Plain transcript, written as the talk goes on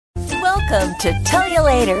Welcome to Tell You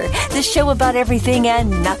Later, the show about everything and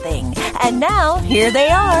nothing. And now, here they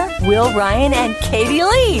are, Will Ryan and Katie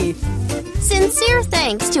Lee. Sincere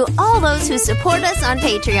thanks to all those who support us on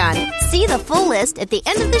Patreon. See the full list at the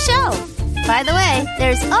end of the show. By the way,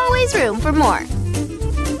 there's always room for more.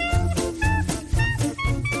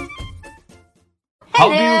 How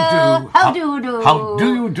do you do? How do you do? How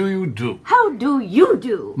do you do? How do you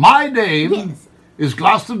do? My name Yes. is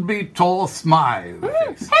Glastonbury Tor Smile.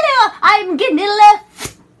 Hello, I'm Ganilla.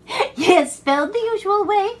 Yes, spelled the usual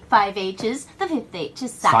way. 5 H's. The 5th H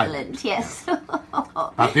is silent. Yes.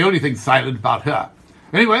 That's the only thing silent about her.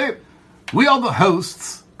 Anyway, we are the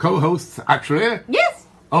hosts, co-hosts actually, Yes.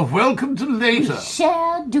 of Welcome to Later.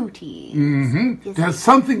 Share duties. Mm-hmm. It has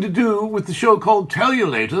something to do with the show called Tell You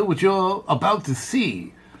Later, which you're about to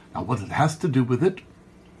see. Now, what it has to do with it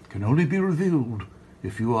can only be revealed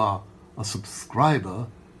if you are a subscriber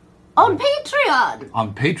On Patreon.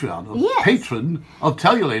 on Patreon, a Yes. patron of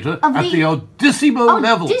Tell You Later Of at the- the Oddissimo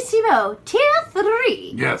level. Oddissimo, Tier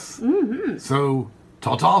 3. Yes. Mm-hmm. So,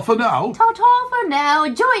 ta-ta for now. Ta-ta for now.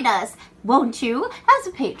 Join us, won't you, as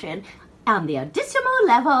a patron on the Oddissimo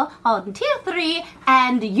level on Tier 3,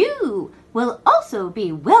 and you will also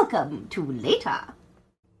be welcome to later.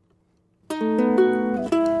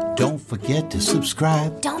 Don't forget to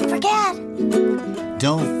subscribe. Don't forget.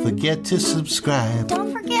 Don't forget to subscribe.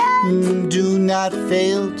 Don't forget. Do not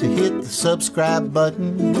fail to hit the subscribe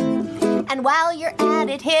button And while you're at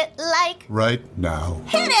it, hit like. right now.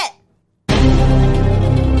 Hit it!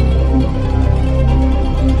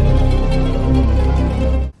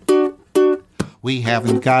 We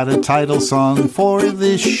haven't got a title song for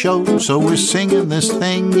this show, so we're singing this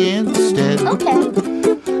thing instead. Okay.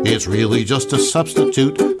 It's really just a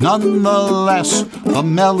substitute. Nonetheless, the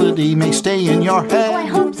melody may stay in your I head.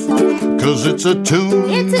 hope so. 'Cause it's a tune.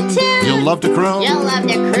 It's a tune. You'll love to croon. You'll love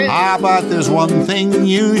to cruise. But there's one thing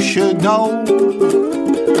you should know.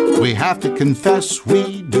 We have to confess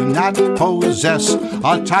we do not possess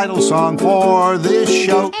a title song for this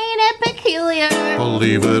show. Ain't it peculiar?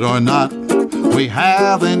 Believe it or not, we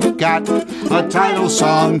haven't got a title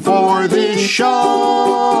song for this show.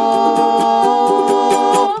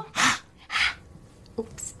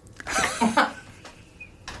 Oops.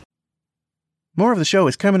 More of the show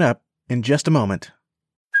is coming up in just a moment.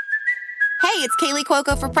 Hey, it's Kaylee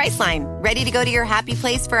Cuoco for Priceline. Ready to go to your happy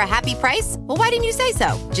place for a happy price? Well, why didn't you say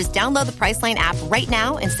so? Just download the Priceline app right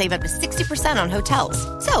now and save up to 60% on hotels.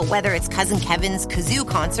 So whether it's Cousin Kevin's Kazoo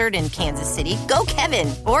Concert in Kansas City, go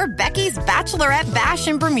Kevin, or Becky's Bachelorette Bash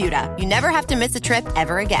in Bermuda, you never have to miss a trip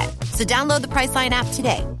ever again. So download the Priceline app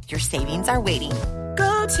today. Your savings are waiting.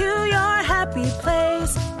 Go to your happy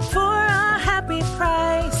place for a happy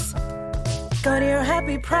price. Go to your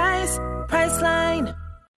happy price, Priceline.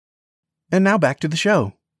 And now back to the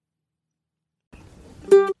show.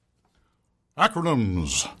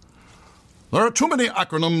 Acronyms. There are too many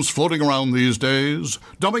acronyms floating around these days,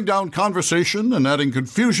 dumbing down conversation and adding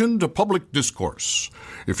confusion to public discourse.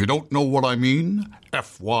 If you don't know what I mean,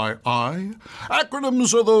 FYI,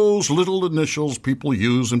 acronyms are those little initials people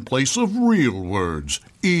use in place of real words,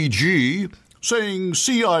 e.g., saying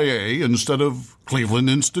CIA instead of Cleveland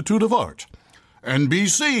Institute of Art,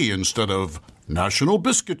 NBC instead of National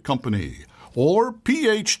Biscuit Company, or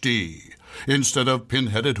PhD instead of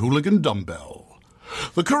Pin-Headed Hooligan Dumbbell.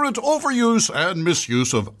 The current overuse and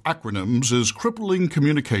misuse of acronyms is crippling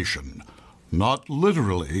communication, not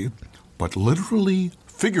literally, but literally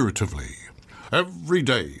figuratively. Every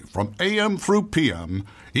day, from AM through PM,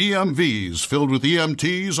 EMVs filled with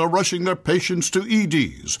EMTs are rushing their patients to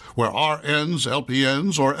EDs, where RNs,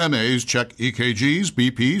 LPNs, or MAs check EKGs,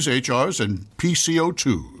 BPs, HRs, and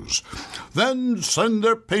PCO2s. Then send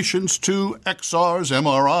their patients to XRs,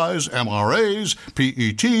 MRIs, MRAs,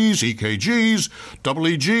 PETs, EKGs,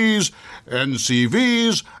 EEGs,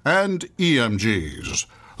 NCVs, and EMGs.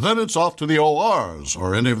 Then it's off to the ORs,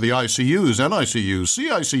 or any of the ICUs, NICUs,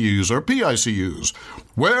 CICUs, or PICUs,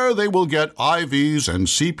 where they will get IVs and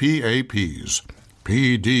CPAPs.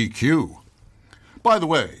 PDQ. By the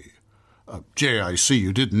way, JIC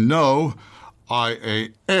you didn't know,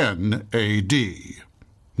 IANAD,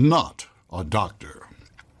 not a doctor.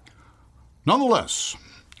 Nonetheless,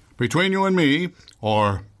 between you and me,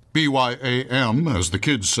 or BYAM as the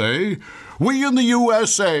kids say, we in the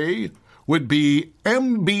USA would be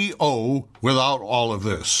MBO without all of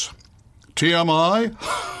this. TMI?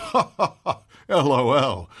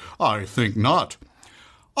 LOL, I think not.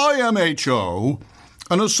 IMHO,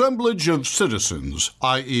 an assemblage of citizens,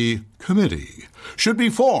 i.e. committee, should be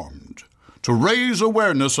formed to raise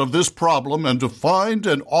awareness of this problem and to find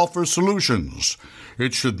and offer solutions.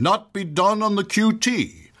 It should not be done on the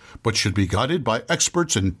QT, but should be guided by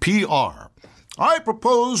experts in PR. I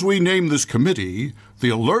propose we name this committee the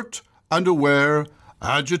Alert and Aware,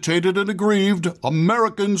 Agitated and Aggrieved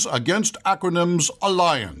Americans Against Acronyms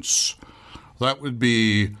Alliance. That would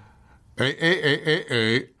be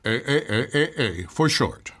AAAA for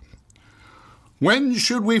short. When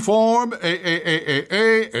should we form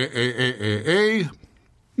AAAA?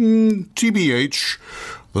 TBH,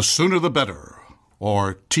 the sooner the better,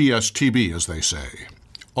 or TSTB as they say.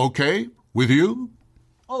 Okay, with you?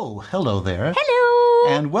 Oh, hello there.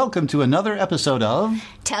 Hello. And welcome to another episode of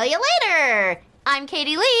Tell you later. I'm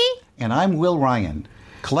Katie Lee. And I'm Will Ryan.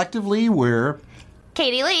 Collectively, we're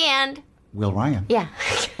Katie Lee and... Will Ryan. Yeah.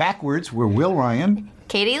 Backwards, we're Will Ryan.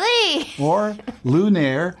 Katie Lee. Or Lou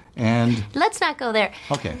Nair and... Let's not go there.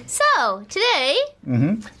 Okay. So, today...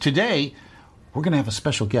 Today, we're going to have a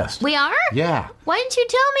special guest. We are? Yeah. Why didn't you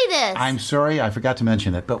tell me this? I'm sorry, I forgot to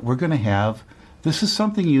mention it, but we're going to have... This is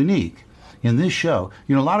something unique in this show.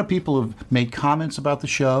 You know, a lot of people have made comments about the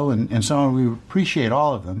show, and so we appreciate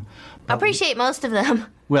all of them. I appreciate most of them.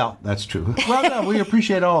 Well, that's true. Well, no, we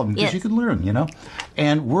appreciate all of them because Yes. you can learn, you know.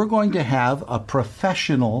 And we're going to have a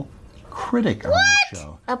professional critic on the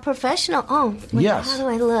show. A professional? Oh, Yes. How do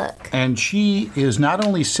I look? And she is not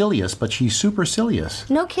only Cilious, but she's supercilious.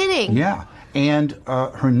 No kidding. Yeah. And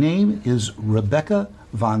her name is Rebecca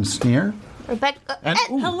Von Sneer. Rebecca. And-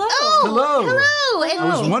 hello. Hello. Hello. And I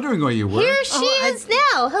was wondering where you were. here she is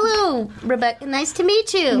now. Hello, Rebecca. Nice to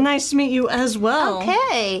meet you. Nice to meet you as well.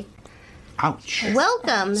 Okay. Ouch.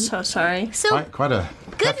 Welcome. So sorry. So, Quite a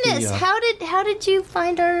goodness, hefty, how did you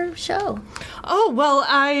find our show? Oh, well,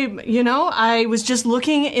 I was just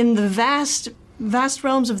looking in the vast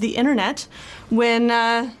realms of the internet when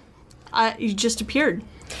you just appeared.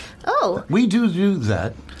 Oh. We do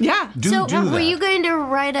that. Yeah. So, do were that. you going to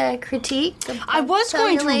write a critique? I was Tell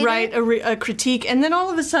going you to later? write a critique, and then all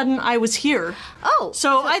of a sudden I was here. Oh.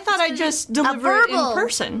 So I thought I'd just deliver it in verbal.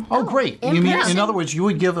 person. Oh, great. You mean, person. in other words, you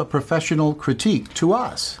would give a professional critique to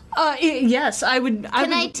us. Yes, I would.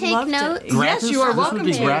 Can I take love to- notes? Gratis? Yes, you are This would welcome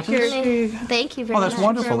be to. gratis? Here- Thank you very Oh, much. that's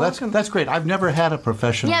wonderful. That's great. I've never had a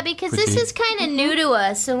professional Yeah, because critique. this is kind of new to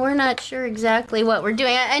us, and we're not sure exactly what we're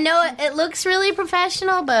doing. I know it looks really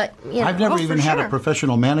professional, but, you know. I've never Oh, even for had sure. a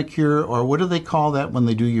professional manicure, or what do they call that when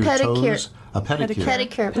they do your Pedicure. toes? A pedicure.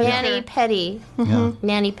 Pedicure. Mani-pedi. Yeah.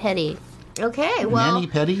 Mani-pedi. Okay, well.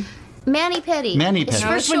 Mani-pedi? Mani-pedi. Mani-pedi. It's No,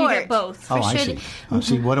 for it's when you short. get both. Oh, For I short. see. Oh,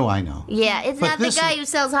 see, what do I know? Yeah, it's But not the this guy is- who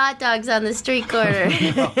sells hot dogs on the street corner.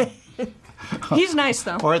 He's nice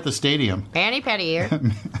though. Or at the stadium. Mani-pedi here.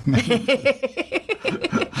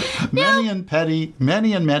 Many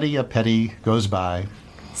and many a petty goes by.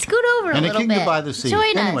 Scoot over And a a little king bit. to buy the sea.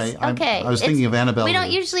 Join Anyway, us. Okay. I was thinking of Annabelle We don't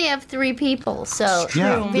Lee. usually have 3 people, so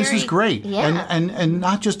Yeah, this is great. Yeah. And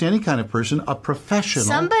not just any kind of person, a professional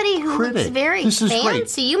Somebody who critic. looks very This is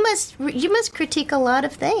fancy. great. You must critique a lot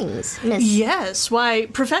of things, Miss. Yes, why,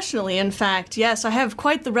 professionally, in fact, yes, I have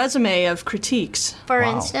quite the resume of critiques. For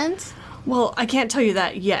Wow. instance. Well, I can't tell you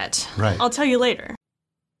that yet. Right. I'll tell you later.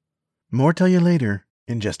 More tell you later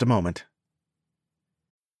in just a moment.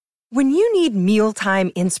 When you need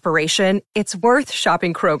mealtime inspiration, it's worth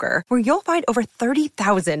shopping Kroger, where you'll find over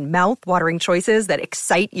 30,000 mouth-watering choices that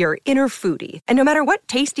excite your inner foodie. And no matter what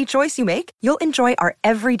tasty choice you make, you'll enjoy our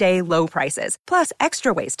everyday low prices, plus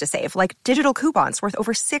extra ways to save, like digital coupons worth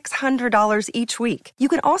over $600 each week. You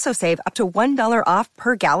can also save up to $1 off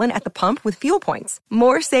per gallon at the pump with fuel points.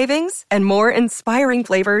 More savings and more inspiring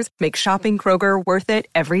flavors make shopping Kroger worth it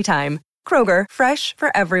every time. Kroger, fresh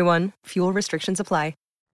for everyone. Fuel restrictions apply.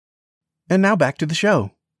 And now back to the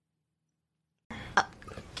show.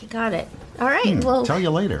 Okay, got it. All right. Well, Tell you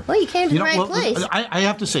later. Well, you came to the right place. I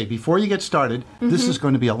have to say, before you get started, this is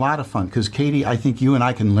going to be a lot of fun because, Katie, I think you and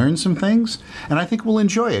I can learn some things, and I think we'll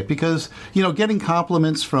enjoy it because, you know, getting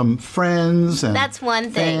compliments from friends and That's one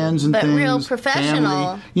thing, fans and but things, real professional.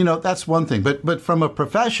 family, you know, that's one thing. But from a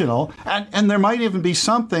professional, and there might even be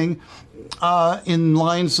something in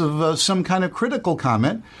lines of some kind of critical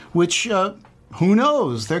comment, which... who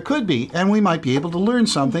knows? There could be, and we might be able to learn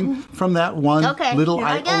something from that one Okay. little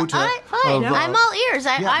I got- iota. all right, fine. of, I'm all ears.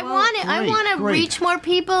 I well, want it. I great, want to great. reach more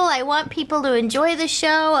people. I want people to enjoy the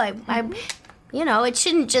show. You know, it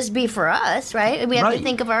shouldn't just be for us, right? We have to Right.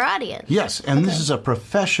 think of our audience. Yes, and this is a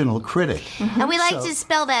professional critic. And we like So- to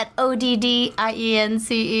spell that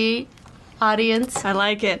ODDIENCE. Audience. I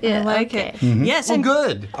like it. Yeah, I like okay. it. Mhm. Yes, Well, and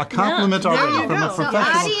good. A compliment Yeah, there already you from a go. So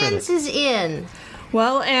professional audience critic. is in.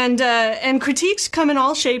 well, and critiques come in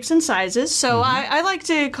all shapes and sizes. So I like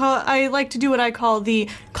to do what I call the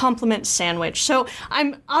compliment sandwich. So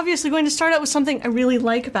I'm obviously going to start out with something I really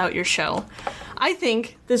like about your show. I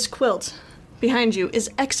think this quilt behind you is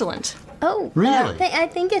excellent. Oh, Really? I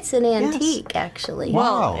think it's an antique, actually.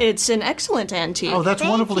 Wow. Well, it's an excellent antique. Oh, that's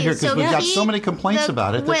Thank wonderful to hear you. because So we've got he- so many complaints the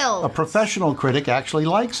about it that quilt. a professional critic actually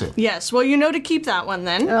likes it. Yes, well, you know to keep that one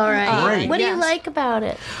then. All right. Great. What do you Yes. like about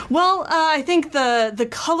it? Well, I think the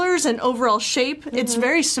colors and overall shape, it's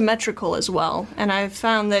very symmetrical as well. And I've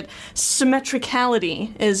found that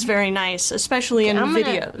symmetricality is very nice, especially in I'm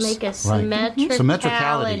videos. gonna make a Symmetricality.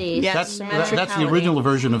 symmetricality. Yes, That's the original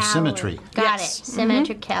version of symmetry. Got Yes. it.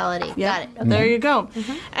 Symmetricality. Yeah, Got it. Okay. there you go.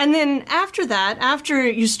 And then after that, after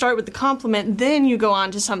you start with the compliment, then you go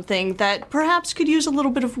on to something that perhaps could use a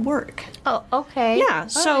little bit of work. Oh, okay. Yeah,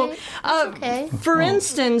 so, All right. That's okay. For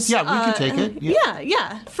instance... Yeah, we can take it.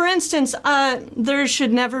 Yeah. For instance, there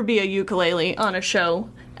should never be a ukulele on a show.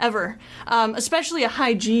 Ever. Especially a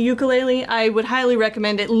high G ukulele. I would highly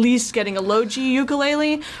recommend at least getting a low G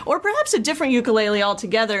ukulele, or perhaps a different ukulele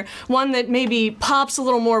altogether. One that maybe pops a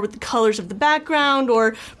little more with the colors of the background,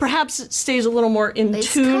 or perhaps it stays a little more in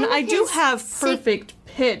It's tune. kind of I do his have perfect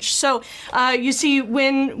pitch. So you see,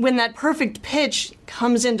 when that perfect pitch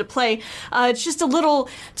comes into play, it's just a little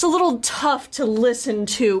tough to listen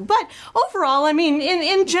to. But overall, I mean,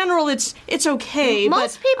 in general, it's okay.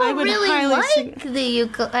 Most but people I would really highly like the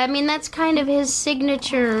ukulele. I mean, that's kind of his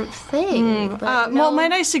signature thing. But Well,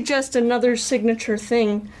 might I suggest another signature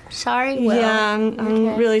thing? Sorry, Will. Yeah,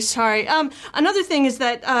 I'm really sorry. Another thing is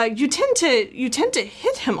that you tend to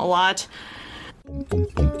hit him a lot.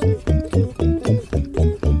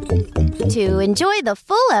 To enjoy the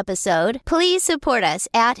full episode, please support us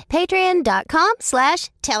at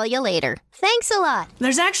patreon.com/tellyolater. Thanks a lot.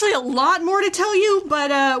 There's actually a lot more to tell you, but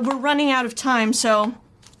we're running out of time, so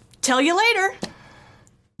tell you later.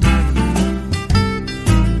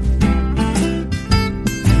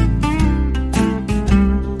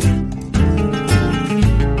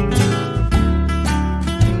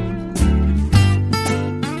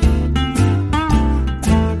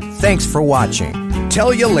 Thanks for watching.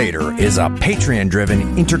 Tell You Later is a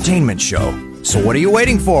Patreon-driven entertainment show. So what are you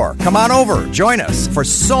waiting for? Come on over, join us for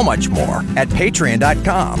so much more at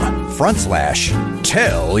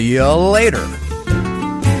patreon.com/Tell You Later.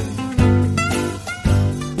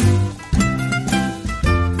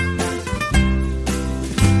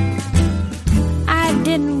 I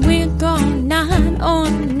didn't wink or nod or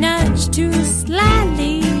nudge too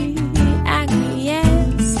slightly, I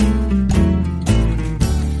guess.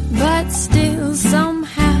 But still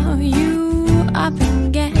somehow you up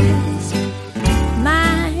and guessed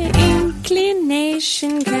my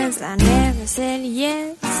inclination, 'cause I never said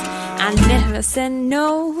yes, I never said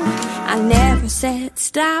no, I never said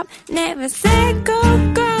stop, never said go,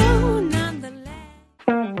 nonetheless.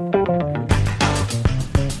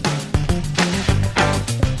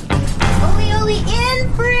 Oli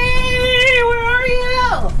in free! Where are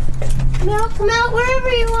you? Come out, wherever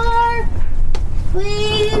you